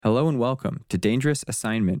Hello and welcome to Dangerous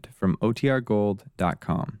Assignment from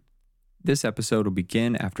OTRGold.com. This episode will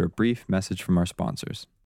begin after a brief message from our sponsors.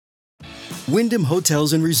 Wyndham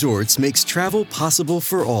Hotels and Resorts makes travel possible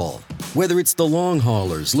for all. Whether it's the long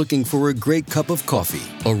haulers looking for a great cup of coffee,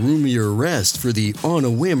 a roomier rest for the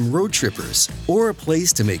on-a-whim road trippers, or a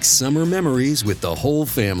place to make summer memories with the whole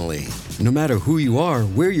family. No matter who you are,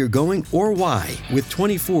 where you're going, or why, with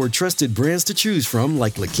 24 trusted brands to choose from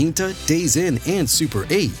like La Quinta, Days Inn, and Super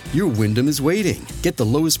 8, your Wyndham is waiting. Get the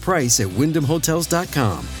lowest price at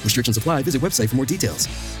WyndhamHotels.com. Restrictions apply. Visit website for more details.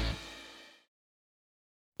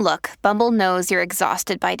 Look, Bumble knows you're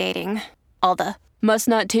exhausted by dating. All the, must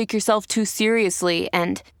not take yourself too seriously,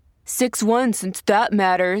 and 6'1" since that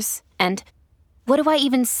matters, and what do I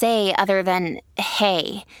even say other than,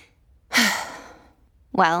 hey?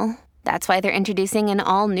 Well, that's why they're introducing an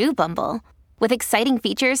all-new Bumble, with exciting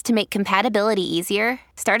features to make compatibility easier,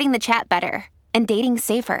 starting the chat better, and dating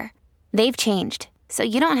safer. They've changed, so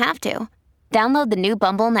you don't have to. Download the new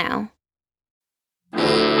Bumble now.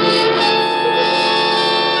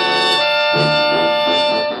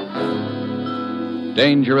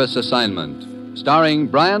 Dangerous Assignment, starring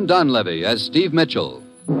Brian Donlevy as Steve Mitchell.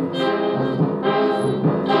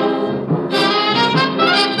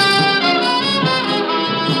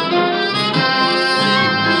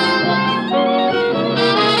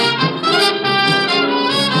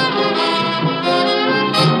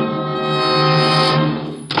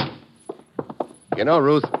 You know,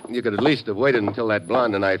 Ruth, you could at least have waited until that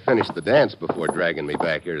blonde and I finished the dance before dragging me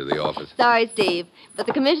back here to the office. Sorry, Steve, but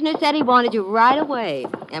the commissioner said he wanted you right away.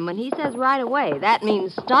 And when he says right away, that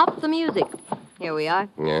means stop the music. Here we are.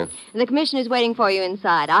 Yeah? And the commissioner's waiting for you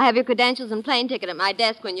inside. I'll have your credentials and plane ticket at my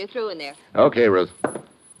desk when you're through in there. Okay, Ruth.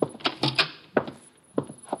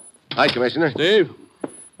 Hi, Commissioner. Steve?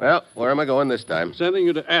 Well, where am I going this time? Sending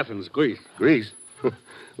you to Athens, Greece. Greece?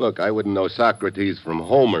 Look, I wouldn't know Socrates from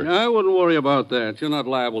Homer. I wouldn't worry about that. You're not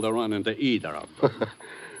liable to run into either of them.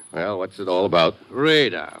 Well, what's it all about?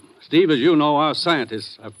 Radar. Steve, as you know, our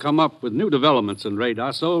scientists have come up with new developments in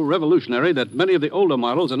radar so revolutionary that many of the older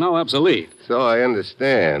models are now obsolete. So I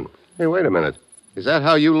understand. Hey, wait a minute. Is that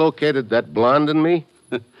how you located that blonde in me?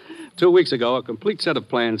 2 weeks ago, a complete set of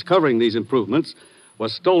plans covering these improvements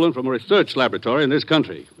was stolen from a research laboratory in this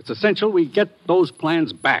country. It's essential we get those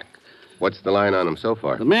plans back. What's the line on them so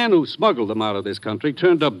far? The man who smuggled them out of this country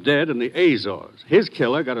turned up dead in the Azores. His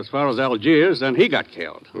killer got as far as Algiers, and he got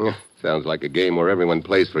killed. Sounds like a game where everyone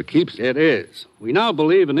plays for keeps. It is. We now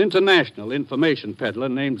believe an international information peddler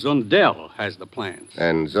named Zundel has the plans.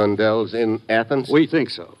 And Zundel's in Athens? We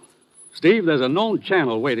think so. Steve, there's a known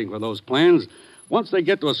channel waiting for those plans. Once they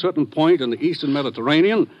get to a certain point in the eastern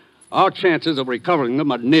Mediterranean, our chances of recovering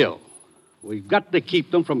them are nil. We've got to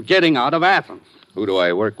keep them from getting out of Athens. Who do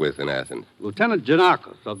I work with in Athens? Lieutenant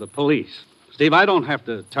Janakos of the police. Steve, I don't have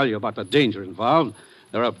to tell you about the danger involved.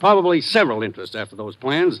 There are probably several interests after those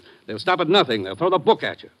plans. They'll stop at nothing. They'll throw the book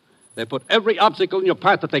at you. They put every obstacle in your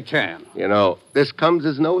path that they can. You know, this comes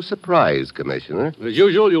as no surprise, Commissioner. As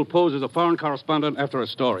usual, you'll pose as a foreign correspondent after a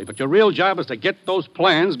story. But your real job is to get those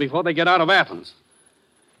plans before they get out of Athens.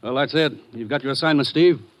 Well, that's it. You've got your assignment,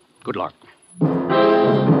 Steve. Good luck.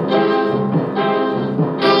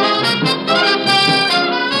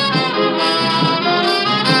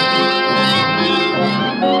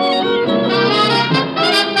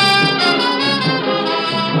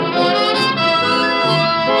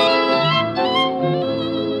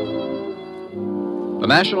 The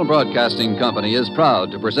National Broadcasting Company is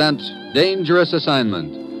proud to present Dangerous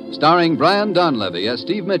Assignment, starring Brian Donlevy as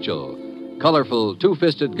Steve Mitchell, colorful,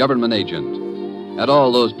 two-fisted government agent. At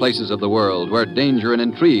all those places of the world where danger and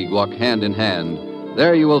intrigue walk hand in hand,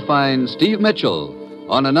 there you will find Steve Mitchell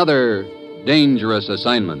on another Dangerous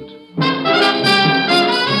Assignment.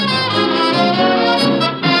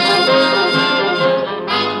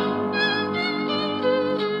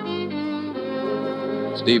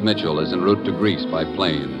 Steve Mitchell is en route to Greece by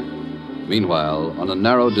plane. Meanwhile, on a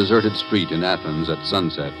narrow, deserted street in Athens at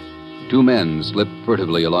sunset, two men slip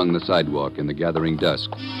furtively along the sidewalk in the gathering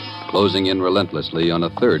dusk, closing in relentlessly on a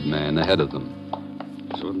third man ahead of them.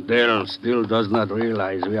 Zundel still does not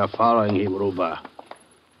realize we are following him, Ruba.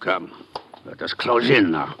 Come, let us close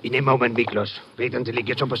in now. In a moment, Miklos. Wait until he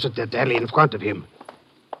gets opposite that alley in front of him.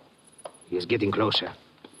 He is getting closer.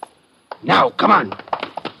 Now, come on.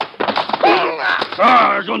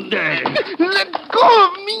 Ah, Zundel! Let go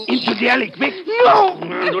of me! Into the alley, quick! No!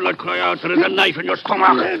 Do not cry out. There is a knife in your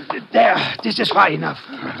stomach. There. This is far enough.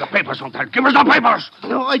 The papers, Zundel. Give us the papers!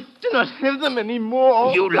 No, I do not have them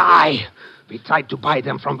anymore. You lie. We tried to buy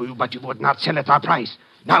them from you, but you would not sell at our price.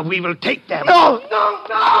 Now we will take them. No!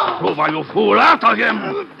 Ruba, you fool, after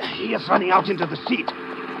him! He is running out into the street.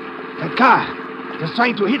 That car is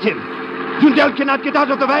trying to hit him. Jundel cannot get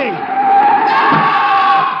out of the way.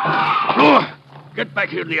 Ruba, get back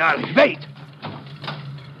here in the alley. Wait!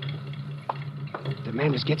 The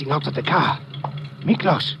man is getting out of the car.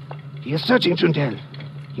 Miklos, he is searching Jundel.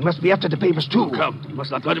 He must be after the papers, too. Come, you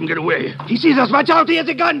must not let him get away. He sees us. Watch out, he has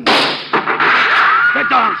a gun. Get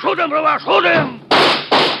down. Shoot him, Ruba, shoot him!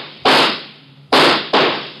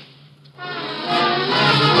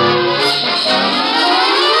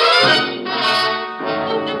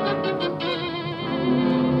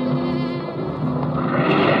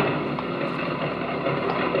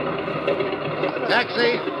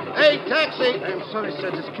 Taxi! Hey, taxi! I'm sorry,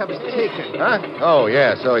 sir. This cab is taken. Huh? Oh,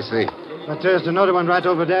 yeah, so I see. But there's another one right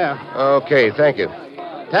over there. Okay, thank you.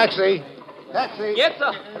 Taxi! Taxi! Yes,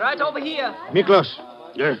 sir. Right over here. Miklos.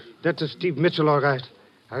 Yes? That's Steve Mitchell, all right.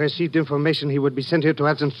 I received information he would be sent here to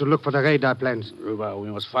Athens to look for the radar plans. Ruba,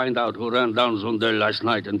 we must find out who ran down Zundel last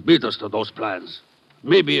night and beat us to those plans.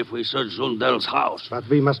 Maybe if we search Zundel's house. But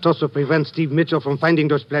we must also prevent Steve Mitchell from finding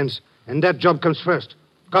those plans. And that job comes first.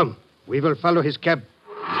 Come, we will follow his cab.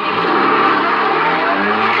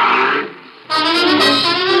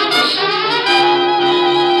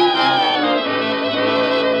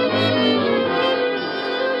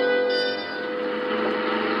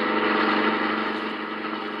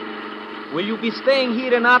 Will you be staying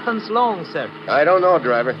here in Athens long, sir? I don't know,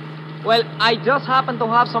 driver. Well, I just happen to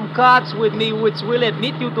have some cards with me which will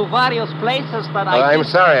admit you to various places that I'm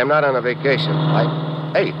sorry, I'm not on a vacation.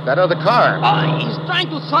 Hey, that other car. He's trying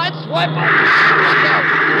to sideswipe us. Look out!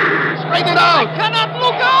 Straighten it out! I cannot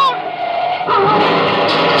look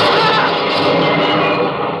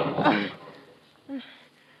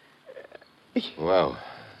out! Wow.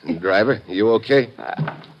 Driver, you okay?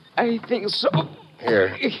 I think so.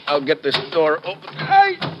 Here, I'll get this door open.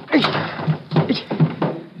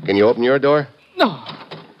 Can you open your door? No.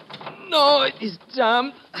 No, it is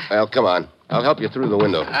jammed. Well, come on. I'll help you through the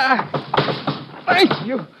window. Thank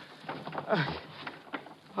you.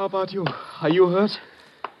 How about you? Are you hurt?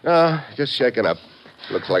 Just shaken up.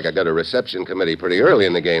 Looks like I got a reception committee pretty early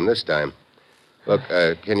in the game this time. Look,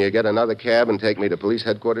 can you get another cab and take me to police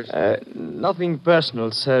headquarters? Nothing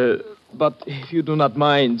personal, sir. But if you do not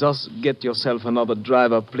mind, just get yourself another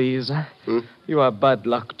driver, please. You are bad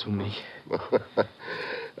luck to me.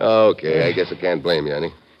 Okay, I guess I can't blame you,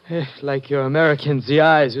 honey. Like your American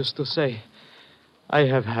GIs used to say. I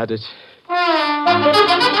have had it.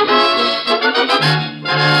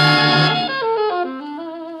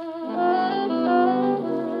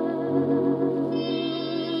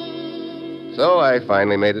 So I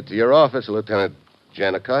finally made it to your office, Lieutenant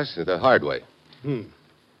Janikos, the hard way.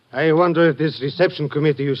 I wonder if this reception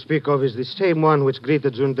committee you speak of is the same one which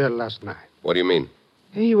greeted Zundel last night. What do you mean?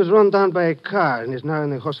 He was run down by a car and is now in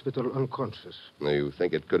the hospital unconscious. You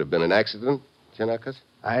think it could have been an accident, Janikos?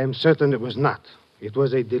 I am certain it was not. It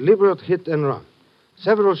was a deliberate hit and run.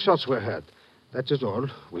 Several shots were heard. That is all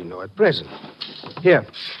we know at present. Here.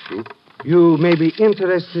 You may be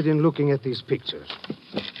interested in looking at these pictures.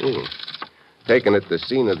 Taken at the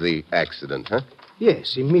scene of the accident, huh?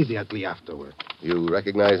 Yes, immediately afterward. You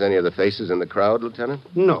recognize any of the faces in the crowd, Lieutenant?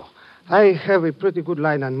 No. I have a pretty good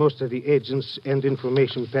line on most of the agents and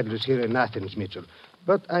information peddlers here in Athens, Mitchell.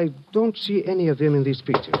 But I don't see any of them in these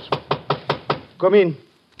pictures. Come in.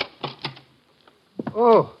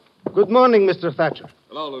 Oh, good morning, Mr. Thatcher.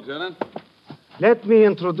 Hello, Lieutenant. Let me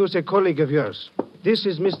introduce a colleague of yours. This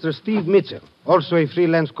is Mr. Steve Mitchell, also a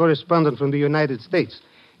freelance correspondent from the United States.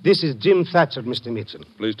 This is Jim Thatcher, Mr. Mitchell.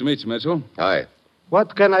 Pleased to meet you, Mitchell. Hi.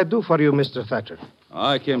 What can I do for you, Mr. Thatcher?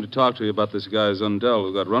 I came to talk to you about this guy Zundel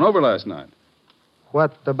who got run over last night.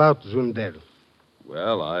 What about Zundel?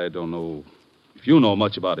 Well, I don't know if you know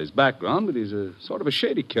much about his background, but he's a sort of a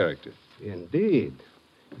shady character. Indeed.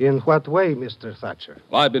 In what way, Mr. Thatcher?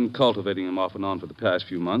 Well, I've been cultivating him off and on for the past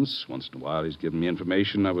few months. Once in a while, he's given me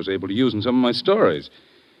information I was able to use in some of my stories.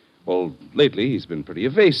 Well, lately, he's been pretty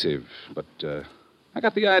evasive, but I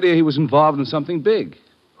got the idea he was involved in something big.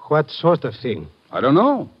 What sort of thing? I don't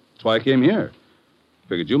know. That's why I came here.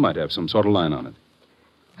 Figured you might have some sort of line on it.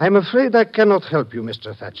 I'm afraid I cannot help you,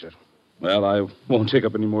 Mr. Thatcher. Well, I won't take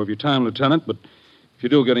up any more of your time, Lieutenant, but if you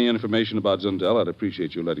do get any information about Zundel, I'd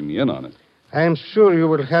appreciate you letting me in on it. I am sure you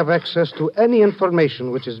will have access to any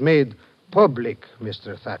information which is made public,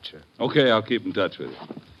 Mr. Thatcher. Okay, I'll keep in touch with you.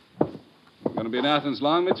 You going to be in Athens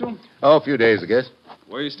long, Mitchell? Oh, a few days, I guess.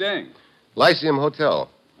 Where are you staying? Lyceum Hotel.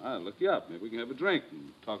 I'll look you up. Maybe we can have a drink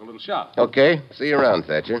and talk a little shop. Okay. See you around,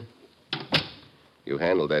 Thatcher. You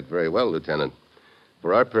handled that very well, Lieutenant.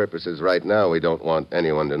 For our purposes right now, we don't want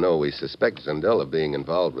anyone to know we suspect Zundel of being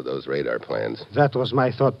involved with those radar plans. That was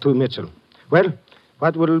my thought, too, Mitchell. Well,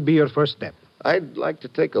 what will be your first step? I'd like to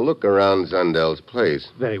take a look around Zundel's place.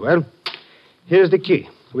 Very well. Here's the key.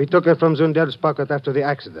 We took it from Zundel's pocket after the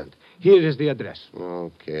accident. Here is the address.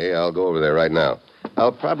 Okay, I'll go over there right now.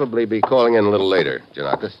 I'll probably be calling in a little later,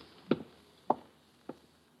 Janakis.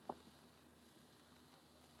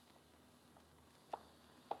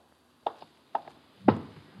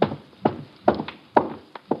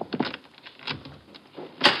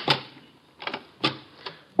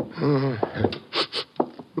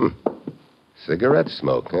 Cigarette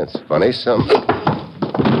smoke. That's funny. So,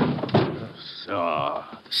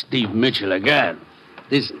 Steve Mitchell again.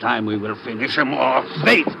 This time we will finish him off.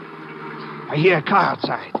 Wait! I hear a car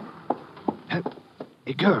outside.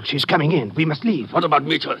 A girl, she's coming in. We must leave. What about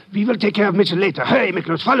Mitchell? We will take care of Mitchell later. Hurry,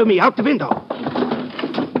 Miklos, follow me out the window.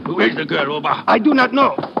 Who is the girl, Oba? I do not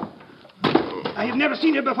know. I have never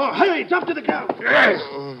seen her before. Hurry, drop to the ground. Yes.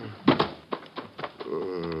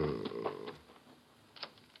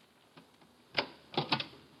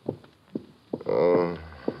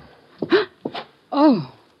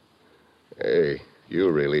 Oh. Hey, you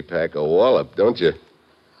really pack a wallop, don't you?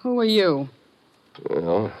 Who are you?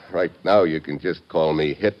 Well, right now you can just call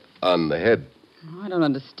me Hit on the Head. I don't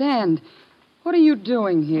understand. What are you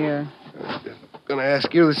doing here? I'm going to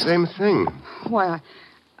ask you the same thing. Why,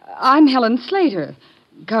 I'm Helen Slater,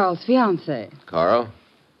 Carl's fiancée. Carl?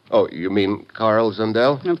 Oh, you mean Carl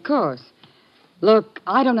Zundel? Of course. Look,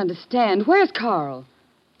 I don't understand. Where's Carl?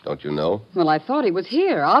 Don't you know? Well, I thought he was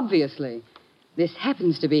here, obviously. This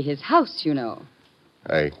happens to be his house, you know.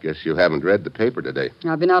 I guess you haven't read the paper today.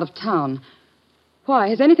 I've been out of town. Why,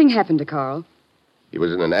 has anything happened to Carl? He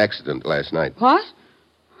was in an accident last night. What?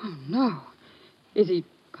 Oh, no. Is he...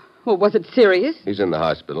 Well, was it serious? He's in the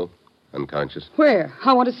hospital, unconscious. Where?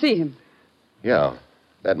 I want to see him. Yeah,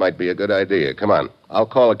 that might be a good idea. Come on. I'll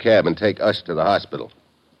call a cab and take us to the hospital.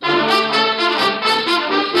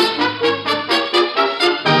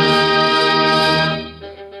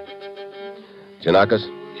 Janakis?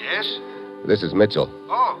 Yes? This is Mitchell.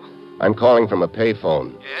 Oh. I'm calling from a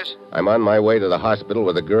payphone. Yes? I'm on my way to the hospital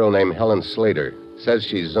with a girl named Helen Slater. Says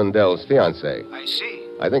she's Zundel's fiancée. I see.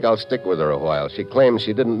 I think I'll stick with her a while. She claims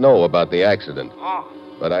she didn't know about the accident. Oh.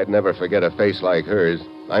 But I'd never forget a face like hers.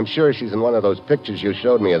 I'm sure she's in one of those pictures you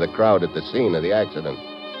showed me of the crowd at the scene of the accident.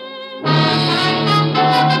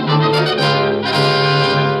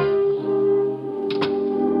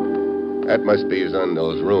 That must be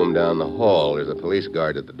Zundel's room down the hall. There's a police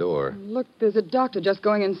guard at the door. Look, there's a doctor just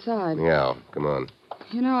going inside. Yeah, come on.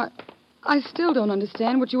 You know, I still don't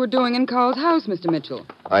understand what you were doing in Carl's house, Mr. Mitchell.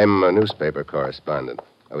 I'm a newspaper correspondent.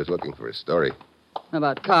 I was looking for a story.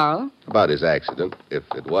 About Carl? About his accident, if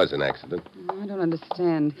it was an accident. I don't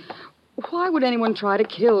understand. Why would anyone try to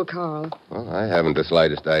kill Carl? Well, I haven't the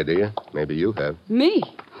slightest idea. Maybe you have. Me?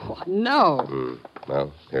 Oh, no.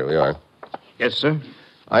 Well, here we are. Yes, sir?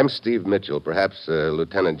 I'm Steve Mitchell. Perhaps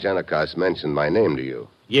Lieutenant Janikos mentioned my name to you.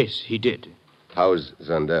 Yes, he did. How's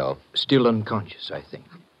Zundel? Still unconscious, I think.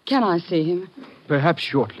 Can I see him? Perhaps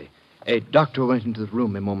shortly. A doctor went into the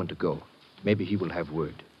room a moment ago. Maybe he will have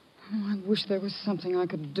word. Oh, I wish there was something I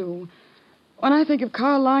could do. When I think of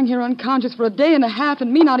Carl lying here unconscious for a day and a half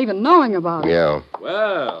and me not even knowing about it. Yeah.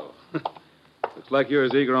 Well, looks like you're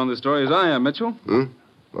as eager on this story as I am, Mitchell.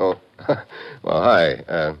 Oh, well,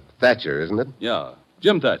 hi. Thatcher, isn't it? Yeah,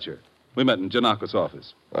 Jim Thatcher. We met in Janakos'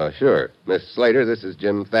 office. Sure. Miss Slater, this is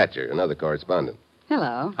Jim Thatcher, another correspondent.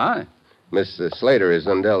 Hello. Hi. Miss Slater is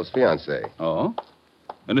Zundel's fiancée. Oh?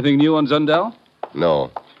 Anything new on Zundel? No.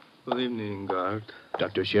 Good evening, guard.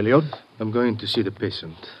 Dr. Sheliot? I'm going to see the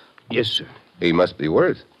patient. Yes, sir. He must be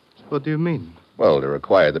worse. What do you mean? Well, to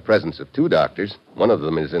require the presence of two doctors. One of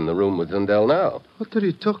them is in the room with Zundel now. What are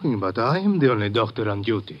you talking about? I am the only doctor on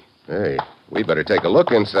duty. Hey, we better take a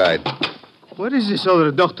look inside. What is this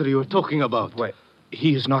other doctor you were talking about? Why,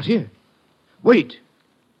 he is not here. Wait.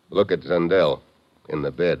 Look at Zundel in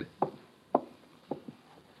the bed.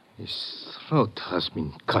 His throat has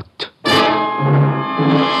been cut.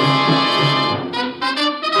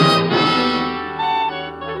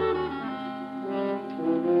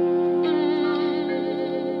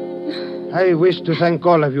 I wish to thank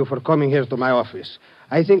all of you for coming here to my office.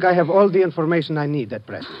 I think I have all the information I need at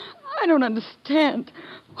present. I don't understand.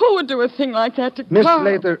 Who would do a thing like that to Miss Carl?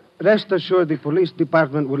 Slater, rest assured the police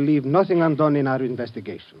department will leave nothing undone in our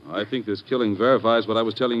investigation. I think this killing verifies what I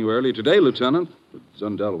was telling you earlier today, Lieutenant. That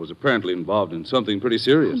Zundel was apparently involved in something pretty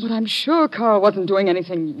serious. But I'm sure Carl wasn't doing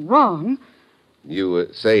anything wrong. You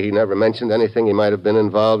say he never mentioned anything he might have been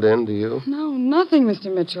involved in, do you? No, nothing,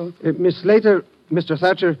 Mr. Mitchell. Miss Slater, Mr.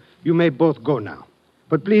 Thatcher, you may both go now.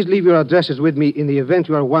 But please leave your addresses with me in the event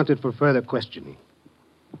you are wanted for further questioning.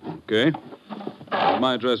 Okay.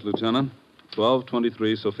 My address, Lieutenant.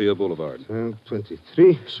 1223 Sophia Boulevard.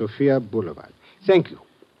 1223 Sophia Boulevard. Thank you.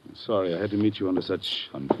 Sorry I had to meet you under such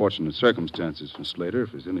unfortunate circumstances, Miss Slater.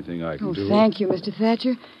 If there's anything I can do... Thank you, Mr.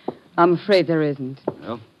 Thatcher. I'm afraid there isn't.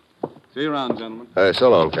 Well, see you around, gentlemen. So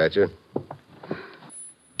long, Thatcher.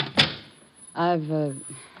 I've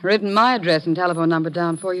written my address and telephone number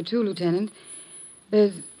down for you, too, Lieutenant.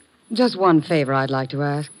 There's just one favor I'd like to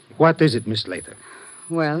ask. What is it, Miss Slater?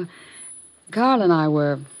 Well, Carl and I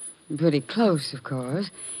were pretty close, of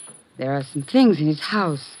course. There are some things in his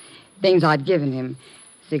house, things I'd given him.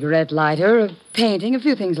 Cigarette lighter, a painting, a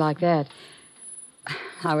few things like that.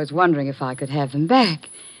 I was wondering if I could have them back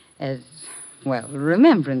as, well,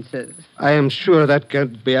 remembrances. I am sure that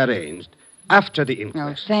can be arranged after the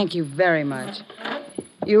inquest. Oh, thank you very much.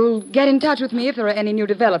 You'll get in touch with me if there are any new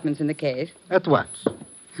developments in the case. At once.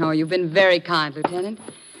 Oh, you've been very kind, Lieutenant.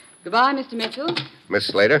 Goodbye, Mr. Mitchell. Miss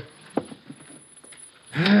Slater?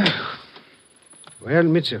 Well,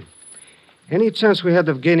 Mitchell, any chance we had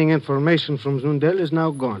of gaining information from Zundel is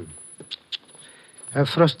now gone. A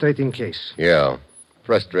frustrating case. Yeah,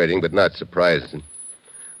 frustrating but not surprising.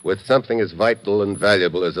 With something as vital and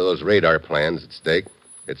valuable as those radar plans at stake,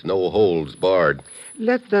 it's no holds barred.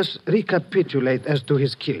 Let us recapitulate as to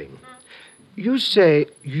his killing. You say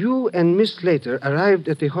you and Miss Slater arrived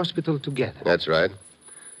at the hospital together. That's right.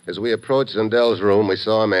 As we approached Zundel's room, we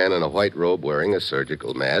saw a man in a white robe wearing a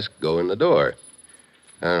surgical mask go in the door.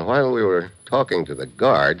 And while we were talking to the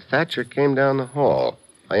guard, Thatcher came down the hall.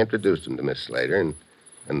 I introduced him to Miss Slater,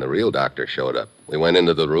 and the real doctor showed up. We went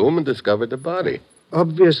into the room and discovered the body.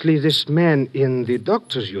 Obviously, this man in the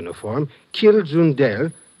doctor's uniform killed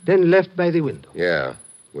Zundel, then left by the window. Yeah.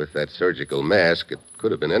 With that surgical mask, it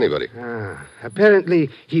could have been anybody. Apparently,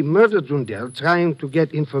 he murdered Zundel trying to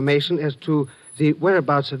get information as to the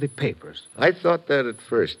whereabouts of the papers. I thought that at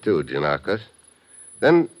first, too, Giannakis.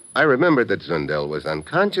 Then I remembered that Zundel was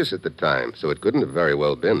unconscious at the time, so it couldn't have very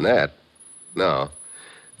well been that. No.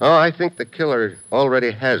 Oh, I think the killer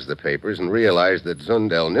already has the papers and realized that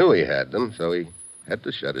Zundel knew he had them, so he had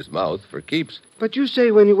to shut his mouth for keeps. But you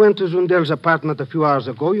say when you went to Zundel's apartment a few hours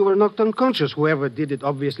ago, you were knocked unconscious. Whoever did it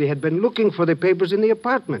obviously had been looking for the papers in the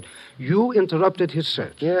apartment. You interrupted his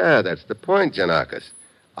search. Yeah, that's the point, Giannakis.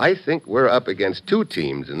 I think we're up against two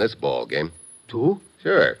teams in this ball game. Two?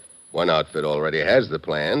 Sure. One outfit already has the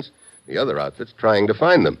plans. The other outfit's trying to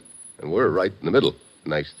find them. And we're right in the middle.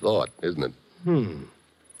 Nice thought, isn't it?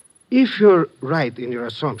 If you're right in your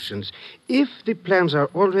assumptions, if the plans are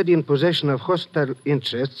already in possession of hostile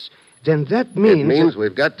interests, then that means... It means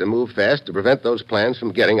we've got to move fast to prevent those plans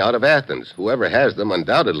from getting out of Athens. Whoever has them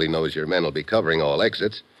undoubtedly knows your men will be covering all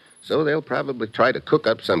exits, so they'll probably try to cook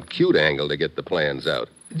up some cute angle to get the plans out.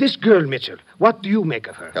 This girl, Mitchell, what do you make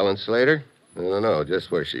of her? Helen Slater? I don't know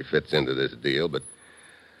just where she fits into this deal, but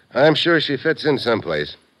I'm sure she fits in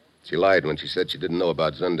someplace. She lied when she said she didn't know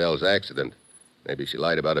about Zundel's accident. Maybe she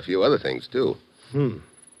lied about a few other things, too.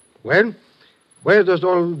 Well, where does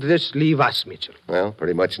all this leave us, Mitchell? Well,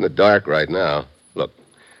 pretty much in the dark right now. Look,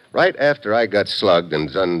 right after I got slugged in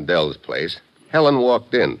Zundel's place, Helen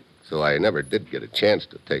walked in, so I never did get a chance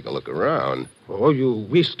to take a look around. Oh, you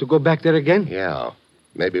wish to go back there again? Yeah.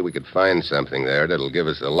 Maybe we could find something there that'll give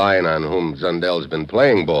us a line on whom Zundel's been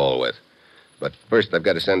playing ball with. But first, I've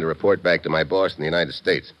got to send a report back to my boss in the United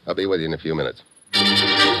States. I'll be with you in a few minutes.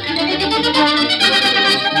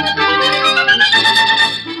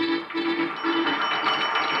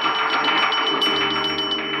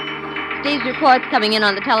 Steve's report's coming in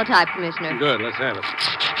on the teletype, Commissioner. Good, let's have it.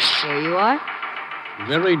 Here you are.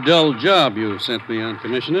 Very dull job you sent me on,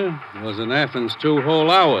 Commissioner. Was in Athens 2 whole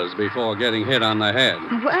hours before getting hit on the head.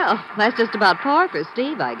 Well, that's just about par for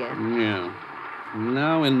Steve, I guess. Yeah.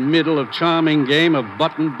 Now in middle of charming game of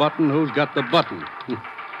button, who's got the button?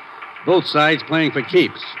 Both sides playing for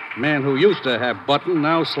keeps. Man who used to have button,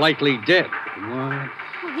 now slightly dead. What?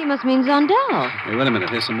 Well, he must mean Zundel. Hey, wait a minute.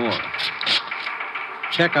 Here's some more.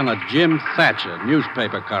 Check on a Jim Thatcher,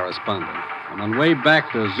 newspaper correspondent. I'm on way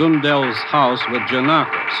back to Zundel's house with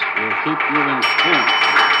Giannakis. We'll keep you informed.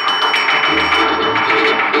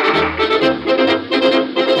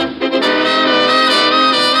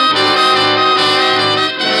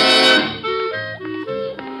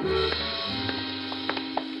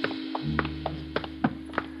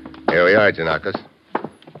 Here we are, Giannakis.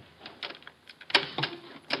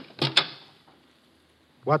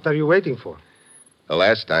 What are you waiting for? The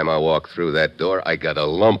last time I walked through that door, I got a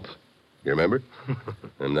lump. You remember?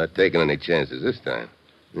 I'm not taking any chances this time.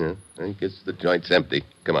 Yeah, I guess the joint's empty.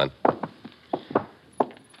 Come on.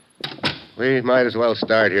 We might as well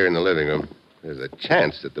start here in the living room. There's a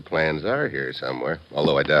chance that the plans are here somewhere,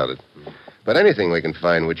 although I doubt it. But anything we can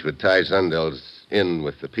find which would tie Zundel's in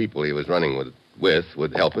with the people he was running with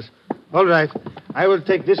would help us. All right. I will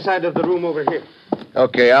take this side of the room over here.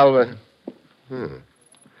 Okay, Alva.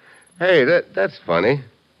 Hey, that's funny.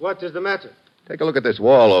 What is the matter? Take a look at this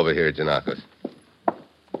wall over here, Janakos.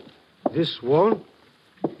 This wall?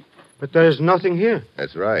 But there is nothing here.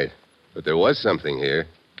 That's right. But there was something here.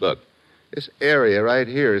 Look, this area right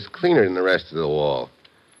here is cleaner than the rest of the wall.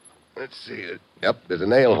 Let's see. Yep, there's a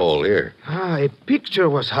nail hole here. Ah, a picture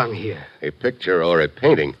was hung here. A picture or a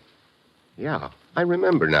painting? Yeah, I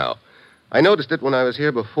remember now. I noticed it when I was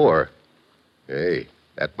here before. Hey,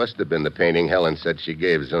 that must have been the painting Helen said she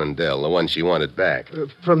gave Zundel, the one she wanted back.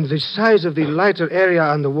 From the size of the lighter area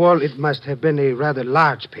on the wall, it must have been a rather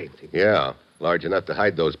large painting. Yeah, large enough to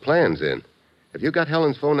hide those plans in. Have you got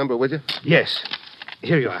Helen's phone number with you? Yes.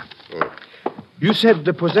 Here you are. You said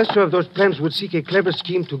the possessor of those plans would seek a clever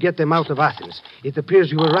scheme to get them out of Athens. It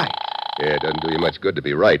appears you were right. Yeah, it doesn't do you much good to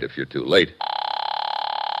be right if you're too late.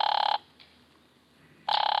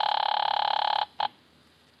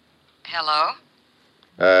 Hello?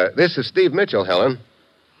 This is Steve Mitchell, Helen.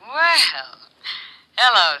 Well,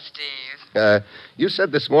 hello, Steve. You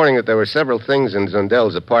said this morning that there were several things in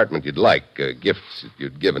Zundel's apartment you'd like, gifts that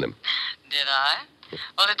you'd given him. Did I?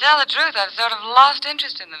 Well, to tell the truth, I've sort of lost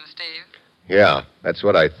interest in them, Steve. Yeah, that's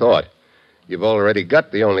what I thought. You've already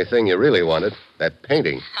got the only thing you really wanted, that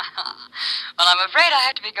painting. Well, I'm afraid I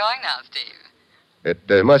have to be going now, Steve.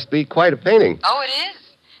 It must be quite a painting. Oh, it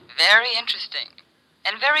is. Very interesting.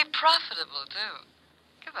 And very profitable, too.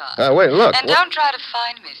 Goodbye. Wait, look. And don't try to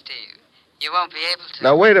find me, Steve. You won't be able to.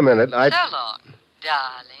 Now, wait a minute. So long,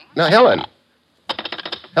 darling. Now, Helen.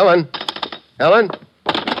 Helen. Helen.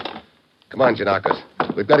 Come on, Janakos.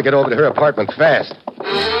 We've got to get over to her apartment fast.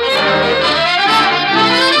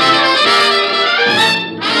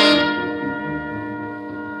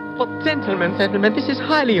 Oh, gentlemen, this is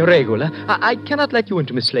highly irregular. I cannot let you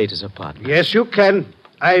into Miss Slater's apartment. Yes, you can.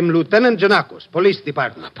 I'm Lieutenant Janakos, Police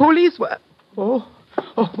Department. Police? Oh,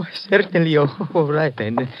 certainly. Oh, all right,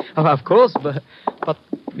 then. Of course, but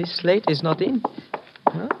Miss Slater is not in.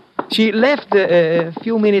 Huh? She left a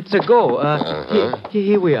few minutes ago.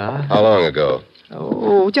 Here we are. How long ago?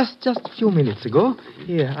 Oh, just a few minutes ago.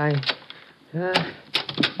 Here,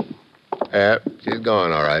 she's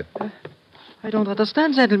gone, all right. I don't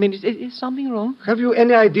understand, gentlemen. Is something wrong? Have you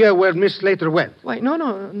any idea where Miss Slater went? Why,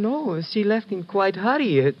 no. She left in quite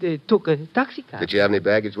hurry. Took a taxi cab. Did she have any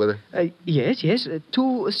baggage with her? Yes.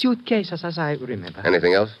 2 suitcases, as I remember.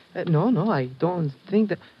 Anything else? No, I don't think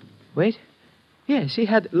that... Wait. Yes, she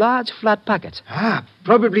had large flat packets. Ah,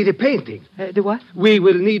 probably the painting. The what? We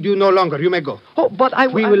will need you no longer. You may go. Oh, but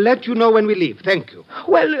We will let you know when we leave. Thank you.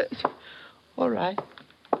 Well, all right.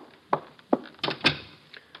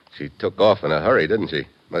 She took off in a hurry, didn't she?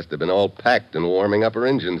 Must have been all packed and warming up her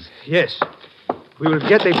engines. Yes. We will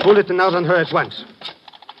get a bulletin out on her at once.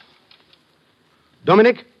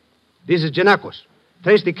 Dominic, this is Janakos.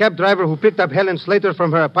 Trace the cab driver who picked up Helen Slater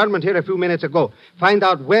from her apartment here a few minutes ago. Find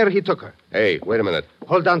out where he took her. Hey, wait a minute.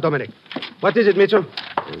 Hold on, Dominic. What is it, Mitchell?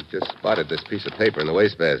 We just spotted this piece of paper in the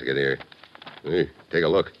wastebasket here. Hey, take a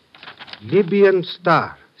look. Libyan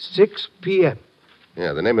Star, 6 p.m.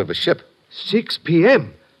 Yeah, the name of a ship. 6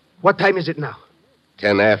 p.m.? What time is it now?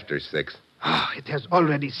 10 after 6. It has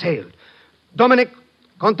already sailed. Dominic,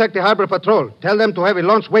 contact the harbor patrol. Tell them to have a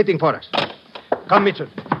launch waiting for us. Come, Mitchell.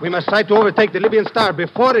 We must try to overtake the Libyan Star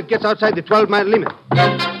before it gets outside the 12-mile limit.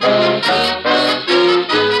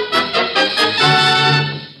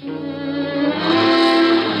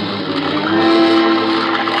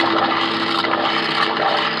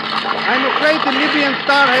 I'm afraid the Libyan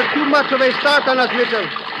Star has too much of a start on us, Mitchell.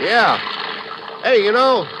 Yeah. Hey,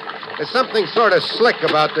 there's something sort of slick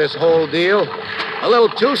about this whole deal. A little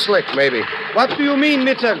too slick, maybe. What do you mean,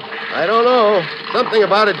 Mitchell? I don't know. Something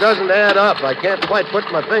about it doesn't add up. I can't quite put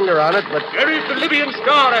my finger on it, but... There is the Libyan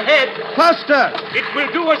Star ahead. Faster! It will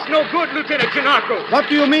do us no good, Lieutenant Janakos. What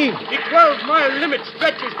do you mean? The 12-mile limit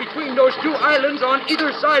stretches between those 2 islands on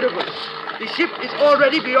either side of us. The ship is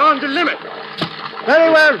already beyond the limit.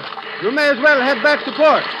 Very well. You may as well head back to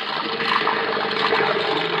port.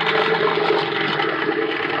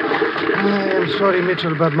 I am sorry,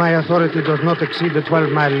 Mitchell, but my authority does not exceed the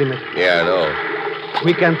 12-mile limit. Yeah, I know.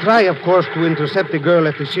 We can try, of course, to intercept the girl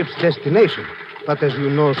at the ship's destination. But as you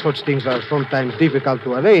know, such things are sometimes difficult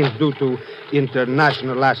to arrange due to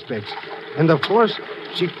international aspects. And, of course,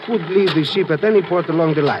 she could leave the ship at any port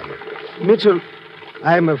along the line. Mitchell,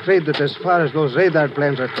 I am afraid that as far as those radar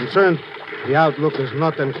plans are concerned, the outlook is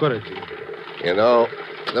not encouraging.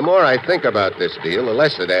 the more I think about this deal, the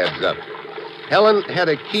less it adds up. Helen had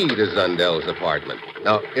a key to Zundel's apartment.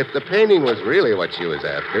 Now, if the painting was really what she was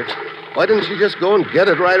after, why didn't she just go and get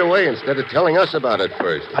it right away instead of telling us about it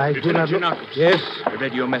first? I do not know. Yes? I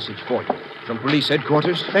read your message for you. From police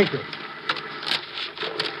headquarters? Thank you.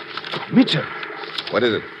 Mitchell. What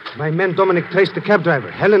is it? My man Dominic traced the cab driver.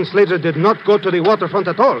 Helen Slater did not go to the waterfront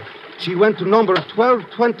at all. She went to number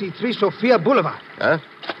 1223 Sophia Boulevard. Huh?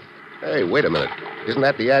 Hey, wait a minute. Isn't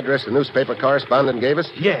that the address the newspaper correspondent gave us?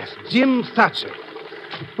 Yes, Jim Thatcher.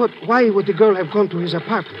 But why would the girl have gone to his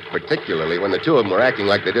apartment? Particularly when the two of them were acting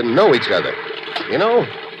like they didn't know each other. You know,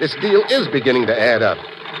 this deal is beginning to add up.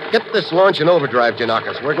 Get this launch in overdrive,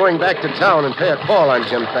 Janakis. We're going back to town and pay a call on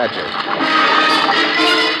Jim Thatcher.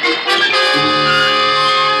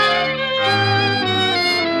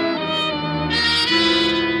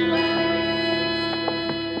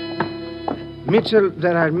 Mitchell,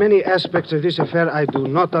 there are many aspects of this affair I do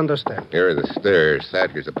not understand. Here are the stairs.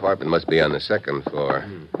 Thatcher's apartment must be on the second floor.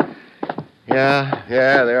 Yeah,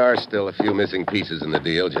 there are still a few missing pieces in the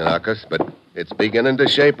deal, Janakis, but it's beginning to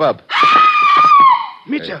shape up.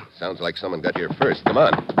 Mitchell! Hey, sounds like someone got here first. Come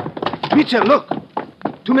on. Mitchell, look!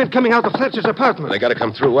 Two men coming out of Fletcher's apartment. They gotta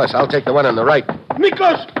come through us. I'll take the one on the right.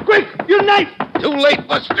 Miklos! Quick! Your knife! Too late,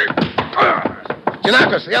 Buster!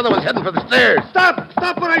 Janakis, the other one's heading for the stairs. Stop!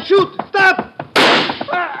 Stop or I shoot! Stop!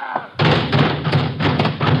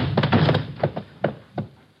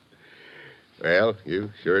 Well,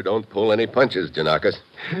 you sure don't pull any punches, Janakis.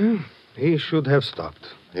 He should have stopped.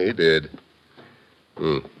 He did.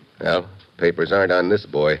 Well, papers aren't on this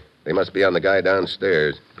boy. They must be on the guy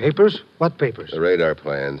downstairs. Papers? What papers? The radar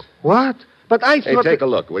plans. What? But I thought... Hey, take a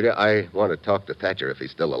look, will you? I want to talk to Thatcher if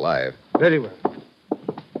he's still alive. Very well.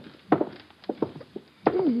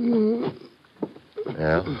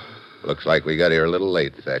 Well, looks like we got here a little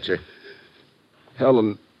late, Thatcher.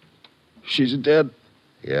 Helen, she's dead.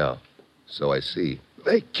 Yeah, so I see.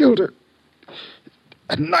 They killed her.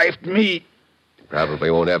 And knifed me.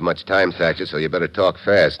 Probably won't have much time, Thatcher, so you better talk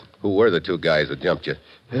fast. Who were the two guys who jumped you?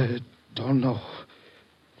 Don't know.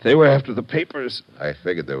 They were after the papers. I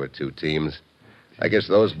figured there were two teams. I guess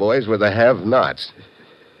those boys were the have-nots.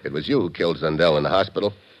 It was you who killed Zundel in the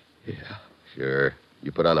hospital? Yeah. Sure.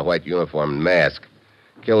 You put on a white uniform and mask.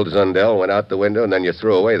 Killed Zundel, went out the window, and then you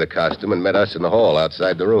threw away the costume and met us in the hall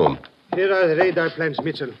outside the room. Here are the radar plans,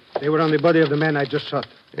 Mitchell. They were on the body of the man I just shot.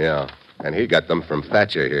 Yeah, and he got them from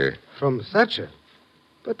Thatcher here. From Thatcher?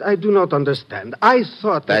 But I do not understand. I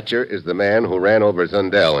thought that... Thatcher is the man who ran over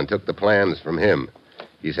Zundel and took the plans from him.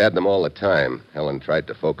 He's had them all the time. Helen tried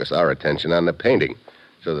to focus our attention on the painting,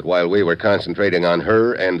 so that while we were concentrating on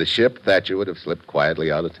her and the ship, Thatcher would have slipped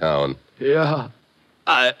quietly out of town. Yeah,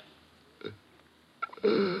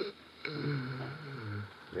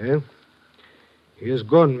 Well, he is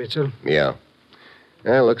gone, Mitchell. Yeah.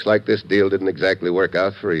 Well, looks like this deal didn't exactly work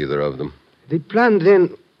out for either of them. The plan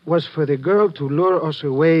then was for the girl to lure us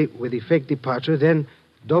away with the fake departure, then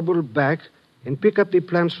double back and pick up the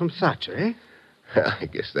plans from Thatcher, eh? I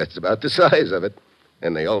guess that's about the size of it.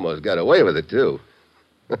 And they almost got away with it, too.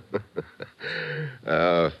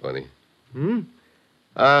 Oh, funny.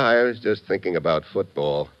 I was just thinking about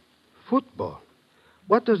football. Football?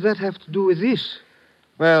 What does that have to do with this?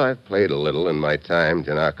 Well, I've played a little in my time,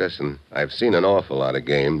 Janakis, and I've seen an awful lot of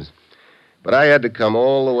games. But I had to come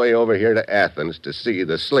all the way over here to Athens to see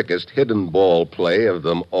the slickest hidden ball play of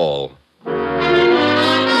them all.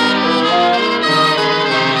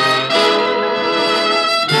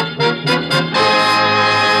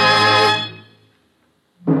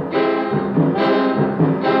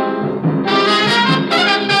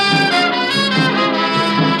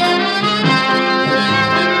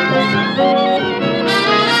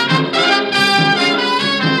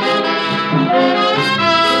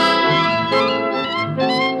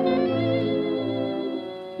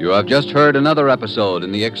 You have just heard another episode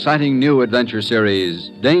in the exciting new adventure series,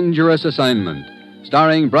 Dangerous Assignment,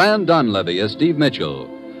 starring Brian Donlevy as Steve Mitchell.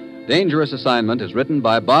 Dangerous Assignment is written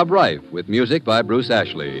by Bob Reif with music by Bruce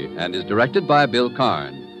Ashley and is directed by Bill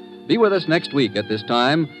Karn. Be with us next week at this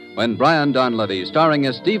time when Brian Donlevy, starring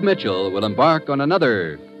as Steve Mitchell, will embark on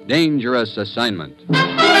another Dangerous Assignment.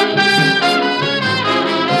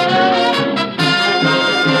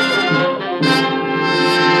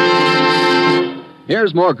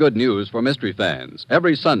 Here's more good news for mystery fans.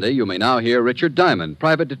 Every Sunday, you may now hear Richard Diamond,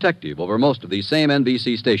 private detective, over most of these same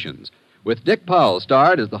NBC stations. With Dick Powell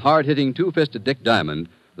starred as the hard-hitting two-fisted Dick Diamond,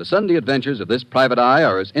 the Sunday adventures of this private eye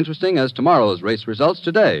are as interesting as tomorrow's race results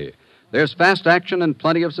today. There's fast action and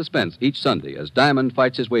plenty of suspense each Sunday as Diamond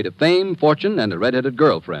fights his way to fame, fortune, and a red-headed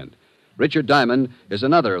girlfriend. Richard Diamond is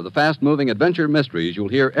another of the fast-moving adventure mysteries you'll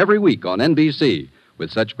hear every week on NBC,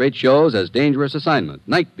 with such great shows as Dangerous Assignment,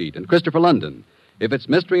 Night Beat, and Christopher London. If it's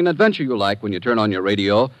mystery and adventure you like when you turn on your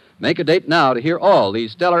radio, make a date now to hear all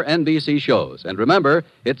these stellar NBC shows. And remember,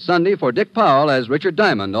 it's Sunday for Dick Powell as Richard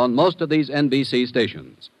Diamond on most of these NBC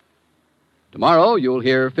stations. Tomorrow, you'll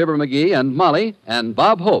hear Fibber McGee and Molly and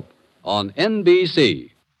Bob Hope on NBC.